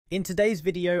In today's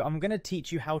video, I'm going to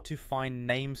teach you how to find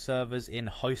name servers in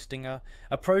Hostinger,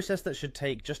 a process that should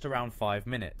take just around 5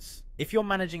 minutes. If you're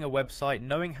managing a website,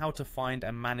 knowing how to find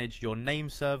and manage your name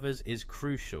servers is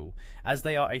crucial, as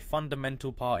they are a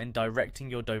fundamental part in directing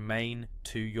your domain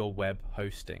to your web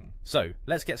hosting. So,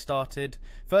 let's get started.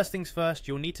 First things first,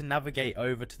 you'll need to navigate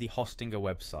over to the Hostinger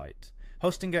website.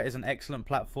 Hostinger is an excellent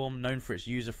platform known for its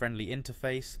user-friendly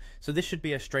interface, so this should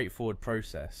be a straightforward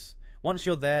process. Once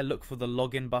you're there, look for the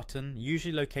login button,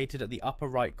 usually located at the upper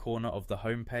right corner of the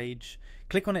home page.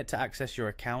 Click on it to access your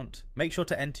account. Make sure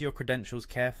to enter your credentials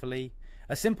carefully.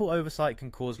 A simple oversight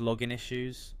can cause login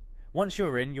issues. Once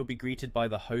you're in, you'll be greeted by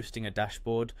the Hostinger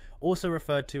dashboard, also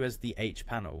referred to as the H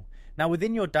panel. Now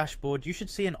within your dashboard, you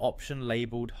should see an option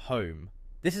labeled Home.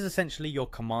 This is essentially your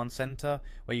command center,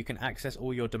 where you can access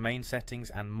all your domain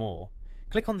settings and more.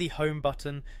 Click on the Home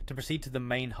button to proceed to the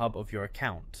main hub of your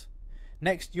account.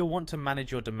 Next, you'll want to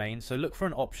manage your domain, so look for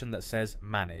an option that says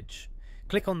Manage.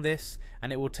 Click on this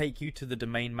and it will take you to the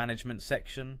domain management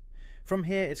section. From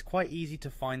here, it's quite easy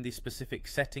to find the specific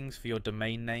settings for your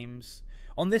domain names.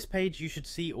 On this page, you should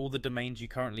see all the domains you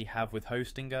currently have with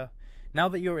Hostinger. Now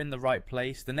that you're in the right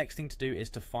place, the next thing to do is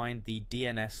to find the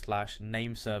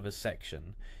DNS/nameservers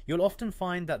section. You'll often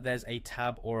find that there's a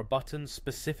tab or a button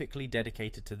specifically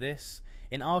dedicated to this.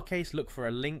 In our case, look for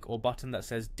a link or button that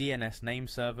says DNS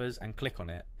nameservers and click on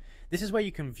it. This is where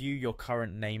you can view your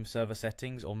current name server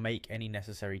settings or make any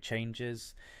necessary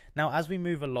changes. Now, as we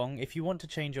move along, if you want to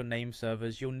change your name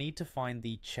servers, you'll need to find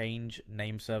the Change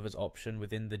Name Servers option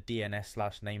within the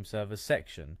DNS/nameservers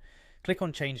section. Click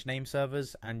on Change Name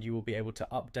Servers and you will be able to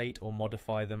update or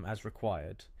modify them as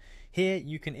required. Here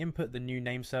you can input the new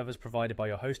name servers provided by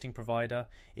your hosting provider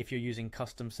if you're using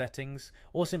custom settings,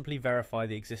 or simply verify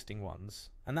the existing ones.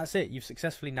 And that's it, you've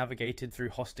successfully navigated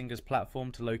through Hostinger's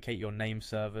platform to locate your name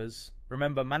servers.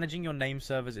 Remember, managing your name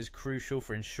servers is crucial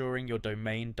for ensuring your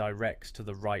domain directs to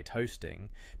the right hosting.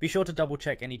 Be sure to double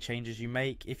check any changes you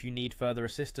make. If you need further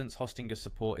assistance, Hostinger's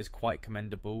support is quite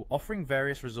commendable, offering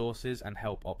various resources and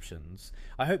help options.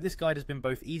 I hope this guide has been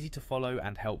both easy to follow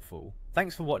and helpful.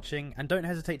 Thanks for watching, and don't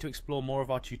hesitate to explore more of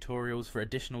our tutorials for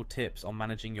additional tips on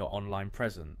managing your online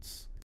presence.